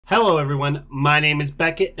Hello everyone, my name is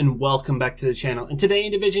Beckett and welcome back to the channel. And today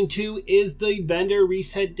in Division 2 is the vendor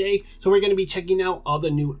reset day. So we're going to be checking out all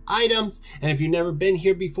the new items. And if you've never been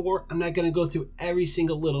here before, I'm not going to go through every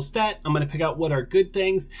single little stat. I'm going to pick out what are good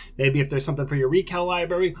things. Maybe if there's something for your recal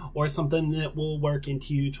library or something that will work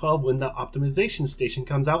into U12 when the optimization station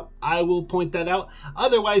comes out, I will point that out.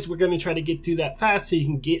 Otherwise, we're going to try to get through that fast so you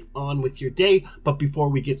can get on with your day. But before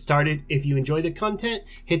we get started, if you enjoy the content,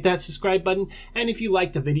 hit that subscribe button. And if you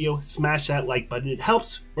like the video, smash that like button. It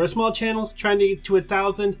helps. We're a small channel trying to get to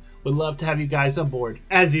 1,000. Would love to have you guys on board.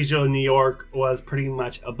 As usual, New York was pretty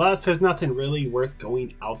much a bust. There's nothing really worth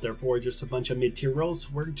going out there for, just a bunch of mid-tier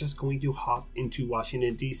roles. We're just going to hop into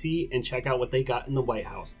Washington, D.C. and check out what they got in the White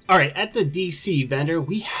House. All right, at the D.C. vendor,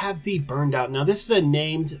 we have the Burnout. Now, this is a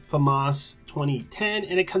named FAMAS 2010,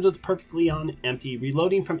 and it comes with perfectly on empty.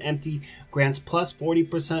 Reloading from empty grants plus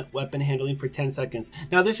 40% weapon handling for 10 seconds.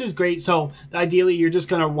 Now, this is great. So ideally, you're just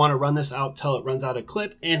going to want to run this out till it runs out of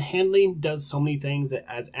clip, and handling does so many things. It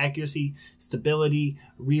adds accuracy, stability,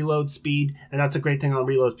 reload speed, and that's a great thing on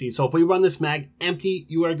reload speed. So if we run this mag empty,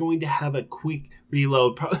 you are going to have a quick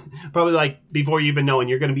reload, probably like before you even know, and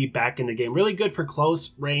you're going to be back in the game. Really good for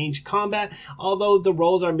close range combat, although the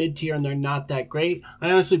rolls are mid-tier and they're not that great.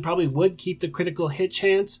 I honestly probably would keep the critical hit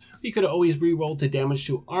chance. You could always re-roll to damage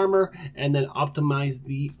to armor and then optimize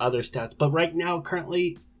the other stats. But right now,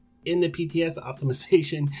 currently, in the PTS,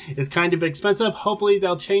 optimization is kind of expensive. Hopefully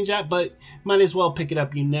they'll change that, but might as well pick it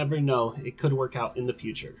up. You never know. It could work out in the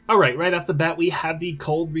future. All right, right off the bat, we have the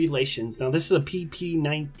Cold Relations. Now, this is a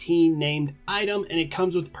PP19 named item, and it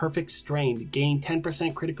comes with Perfect Strain. Gain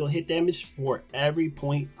 10% critical hit damage for every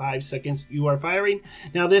 0.5 seconds you are firing.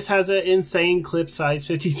 Now, this has an insane clip size,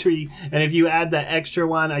 53, and if you add the extra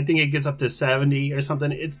one, I think it gets up to 70 or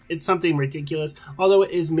something. It's something ridiculous, although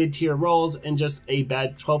it is mid-tier rolls and just a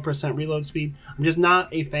bad 12% reload speed. I'm just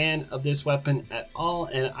not a fan of this weapon at all,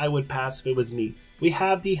 and I would pass if it was me. We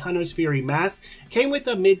have the Hunter's Fury Mask. Came with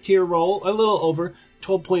a mid-tier roll, a little over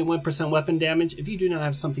 12.1% weapon damage. If you do not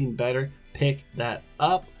have something better, pick that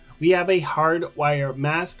up. We have a Hardwire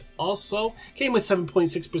Mask also. Came with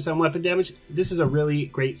 7.6% weapon damage. This is a really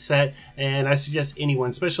great set, and I suggest anyone,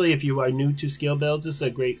 especially if you are new to skill builds, this is a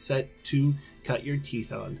great set to cut your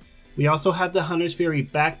teeth on. We also have the Hunter's Fury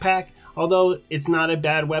Backpack. Although it's not a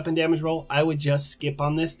bad weapon damage roll, I would just skip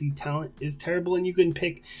on this. The talent is terrible, and you can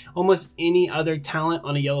pick almost any other talent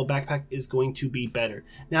on a yellow backpack is going to be better.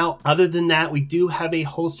 Now, other than that, we do have a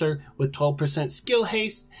holster with 12% skill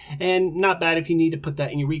haste, and not bad if you need to put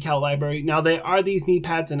that in your recal library. Now, there are these knee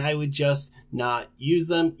pads, and I would just not use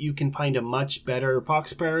them. You can find a much better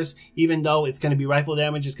Fox Prayers. Even though it's going to be rifle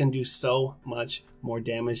damage, it's going to do so much more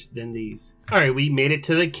damage than these. All right, we made it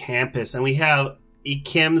to the campus, and we have a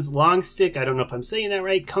Kim's long stick. I don't know if I'm saying that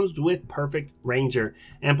right. Comes with Perfect Ranger.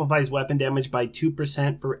 Amplifies weapon damage by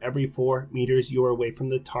 2% for every 4 meters you are away from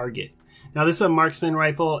the target. Now, this is a marksman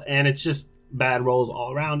rifle, and it's just bad rolls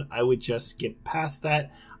all around. I would just skip past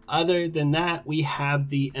that. Other than that, we have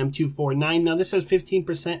the M249. Now, this has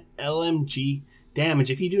 15% LMG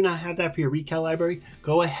damage. If you do not have that for your recal library,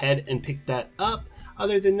 go ahead and pick that up.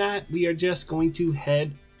 Other than that, we are just going to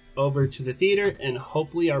head over to the theater, and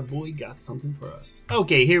hopefully our boy got something for us.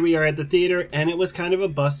 Okay, here we are at the theater, and it was kind of a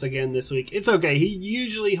bust again this week. It's okay, he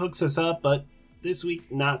usually hooks us up, but this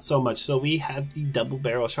week not so much. So we have the double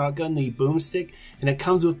barrel shotgun, the boomstick, and it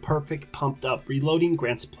comes with perfect pumped up. Reloading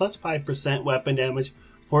grants plus 5% weapon damage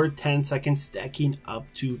for 10 seconds, stacking up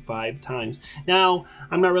to 5 times. Now,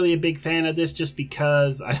 I'm not really a big fan of this just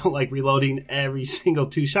because I don't like reloading every single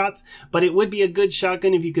 2 shots, but it would be a good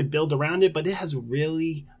shotgun if you could build around it, but it has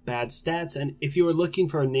really bad stats, and if you were looking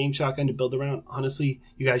for a name shotgun to build around, honestly,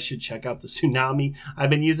 you guys should check out the Tsunami. I've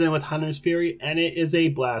been using it with Hunter's Fury, and it is a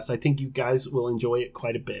blast. I think you guys will enjoy it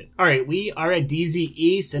quite a bit. All right, we are at DZ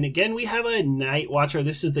East, and again, we have a Night Watcher.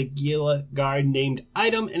 This is the Gila Guard named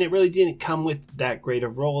item, and it really didn't come with that great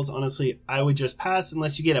of rolls. Honestly, I would just pass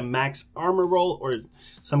unless you get a max armor roll or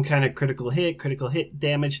some kind of critical hit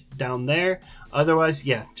damage down there. Otherwise,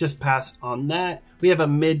 yeah, just pass on that. We have a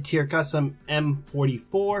mid-tier custom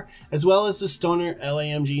M44, as well as the Stoner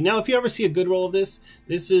LAMG. Now, if you ever see a good roll of this,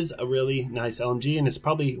 this is a really nice LMG, and it's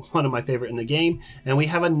probably one of my favorite in the game. And we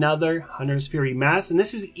have another Hunter's Fury Mask, and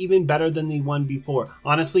this is even better than the one before.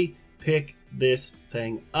 Honestly, pick this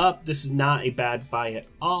thing up. This is not a bad buy at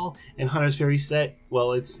all, and Hunter's Fury set,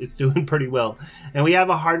 well, it's doing pretty well. And we have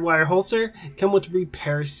a Hardwire holster, come with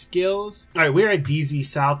repair skills. All right, we're at DZ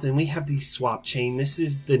South, and we have the swap chain. This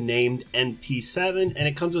is the named NP7, and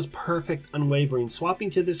it comes with perfect unwavering. Swapping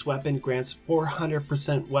to this weapon grants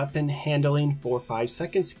 400% weapon handling for 5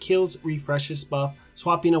 seconds, kills refreshes buff.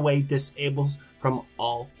 Swapping away disables from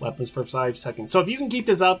all weapons for 5 seconds. So if you can keep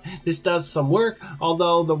this up, this does some work,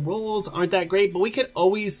 although the rolls aren't that great, but we could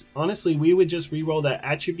always, honestly, we would just re-roll that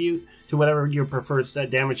attribute to whatever your preferred stat,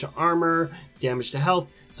 damage to armor, damage to health,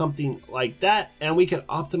 something like that, and we could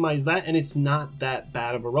optimize that, and it's not that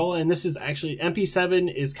bad of a roll. And this is actually,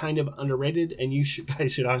 MP7 is kind of underrated, and you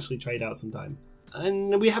guys should honestly try it out sometime.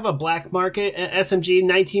 And we have a black market, SMG,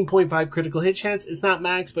 19.5 critical hit chance. It's not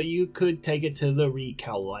max, but you could take it to the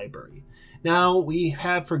recal library. Now we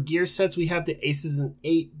have, for gear sets, we have the Aces and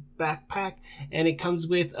 8 backpack, and it comes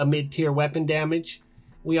with a mid-tier weapon damage.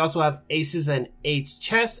 We also have Aces and 8s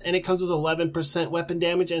chest, and it comes with 11% weapon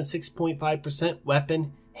damage and 6.5%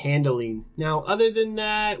 weapon handling. Now, other than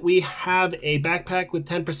that, we have a backpack with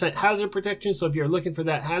 10% hazard protection. So if you're looking for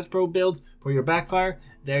that Hasbro build for your backfire,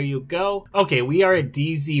 there you go. Okay, we are at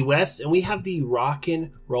DZ West, and we have the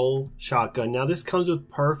Rockin' Roll shotgun. Now, this comes with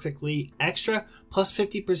perfectly extra plus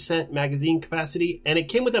 50% magazine capacity, and it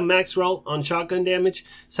came with a max roll on shotgun damage,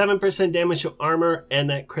 7% damage to armor,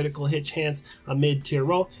 and that critical hit chance, a mid-tier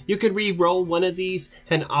roll. You could re-roll one of these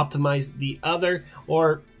and optimize the other,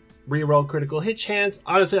 or reroll critical hit chance.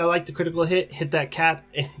 Honestly, I like the critical hit that cap,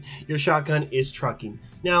 and your shotgun is trucking.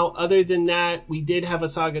 Now, other than that, we did have a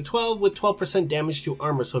Saga 12 with 12% damage to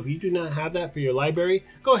armor. So if you do not have that for your library,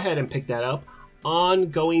 go ahead and pick that up.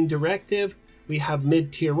 Ongoing directive, we have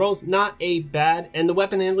mid-tier rolls, not a bad, and the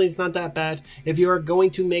weapon handling is not that bad. If you are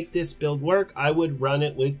going to make this build work, I would run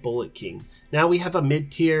it with Bullet King. Now we have a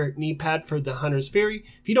mid-tier knee pad for the Hunter's Fury.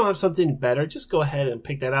 If you don't have something better, just go ahead and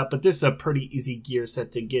pick that up, but this is a pretty easy gear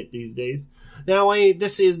set to get these days. Now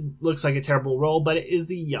this looks like a terrible roll, but it is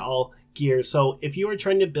the Y'all gear. So if you are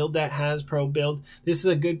trying to build that Hasbro build, this is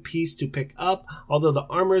a good piece to pick up. Although the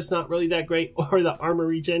armor is not really that great, or the armor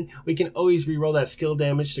regen, we can always reroll that skill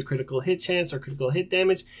damage to critical hit chance or critical hit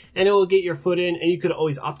damage, and it will get your foot in, and you could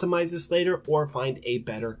always optimize this later or find a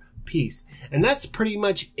better piece. And that's pretty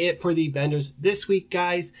much it for the vendors this week,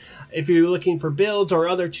 guys. If you're looking for builds or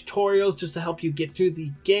other tutorials just to help you get through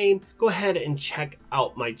the game, go ahead and check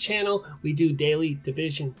out my channel. We do daily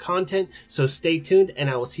Division content, so stay tuned, and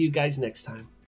I will see you guys next time.